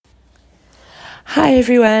Hi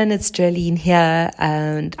everyone, it's Jolene here,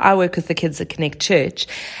 and I work with the kids at Connect Church.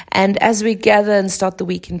 And as we gather and start the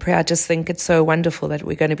week in prayer, I just think it's so wonderful that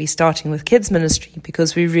we're going to be starting with kids ministry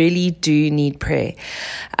because we really do need prayer.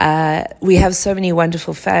 We have so many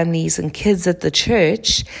wonderful families and kids at the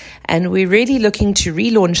church, and we're really looking to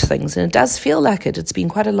relaunch things. And it does feel like it. It's been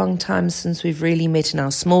quite a long time since we've really met in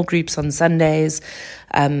our small groups on Sundays.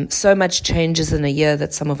 So much changes in a year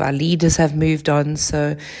that some of our leaders have moved on.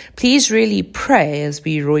 So please really pray as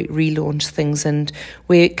we relaunch things. And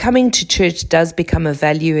where coming to church does become a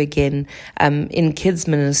value again in kids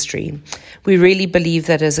ministry. We really believe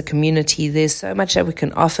that as a community, there's so much that we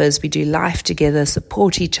can offer as we do life together,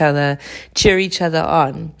 support each other, cheer each other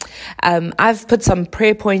on. I've put some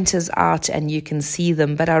prayer pointers out and you can see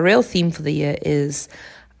them, but our real theme for the year is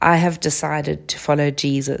I have decided to follow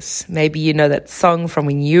Jesus. Maybe you know that song from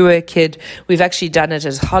when you were a kid. We've actually done it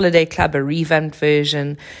as Holiday Club, a revamped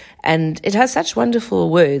version. And it has such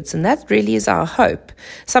wonderful words, and that really is our hope.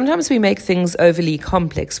 Sometimes we make things overly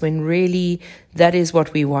complex when really that is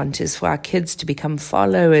what we want, is for our kids to become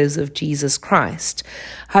followers of Jesus Christ.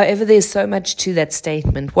 However, there's so much to that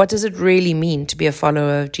statement. What does it really mean to be a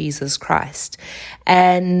follower of Jesus Christ?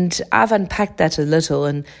 And I've unpacked that a little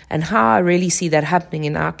and how I really see that happening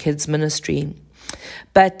in our kids' ministry.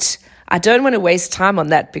 But I don't want to waste time on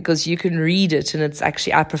that because you can read it, and it's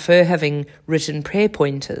actually, I prefer having written prayer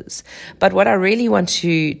pointers. But what I really want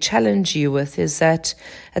to challenge you with is that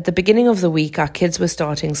at the beginning of the week, our kids were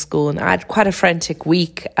starting school, and I had quite a frantic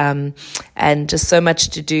week and just so much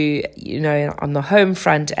to do, on the home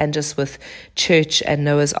front and just with church and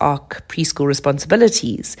Noah's Ark preschool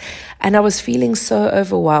responsibilities. And I was feeling so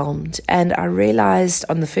overwhelmed, and I realized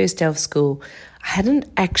on the first day of school, I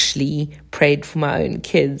hadn't actually prayed for my own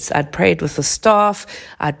kids. I'd prayed with the staff,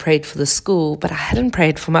 I'd prayed for the school, but I hadn't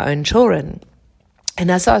prayed for my own children. And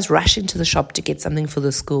as I was rushing to the shop to get something for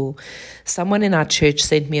the school, someone in our church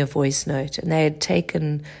sent me a voice note, and they had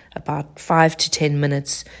taken about 5 to 10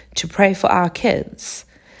 minutes to pray for our kids.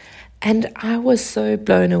 And I was so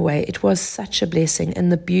blown away. It was such a blessing.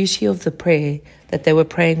 And the beauty of the prayer that they were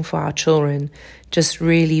praying for our children just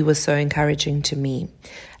really was so encouraging to me.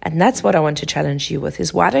 And that's what I want to challenge you with,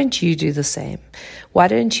 is why don't you do the same? Why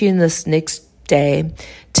don't you in this next day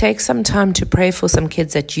take some time to pray for some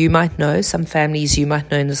kids that you might know, some families you might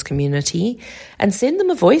know in this community, and send them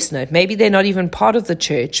a voice note. Maybe they're not even part of the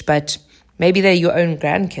church, but maybe they're your own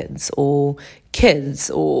grandkids or kids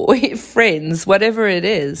or friends, whatever it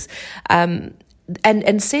is.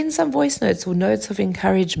 And send some voice notes or notes of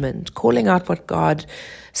encouragement, calling out what God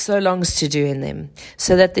so longs to do in them,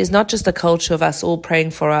 so that there's not just a culture of us all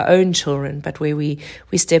praying for our own children, but where we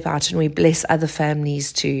step out and we bless other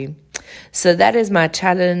families too. So that is my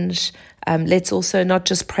challenge. Let's also not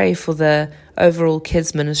just pray for the overall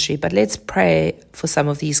kids ministry, but let's pray for some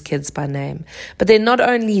of these kids by name. But then not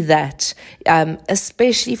only that,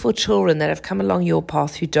 especially for children that have come along your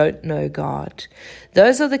path who don't know God.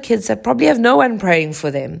 Those are the kids that probably have no one praying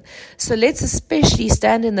for them. So let's especially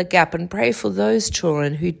stand in the gap and pray for those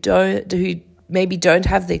children who maybe don't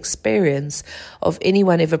have the experience of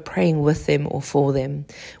anyone ever praying with them or for them.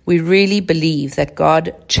 We really believe that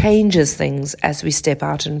God changes things as we step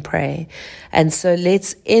out and pray. And so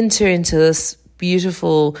let's enter into this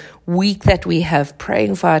beautiful week that we have,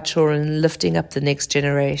 praying for our children, lifting up the next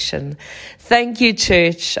generation. Thank you,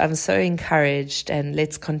 church. I'm so encouraged, and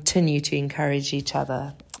let's continue to encourage each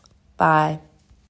other. Bye.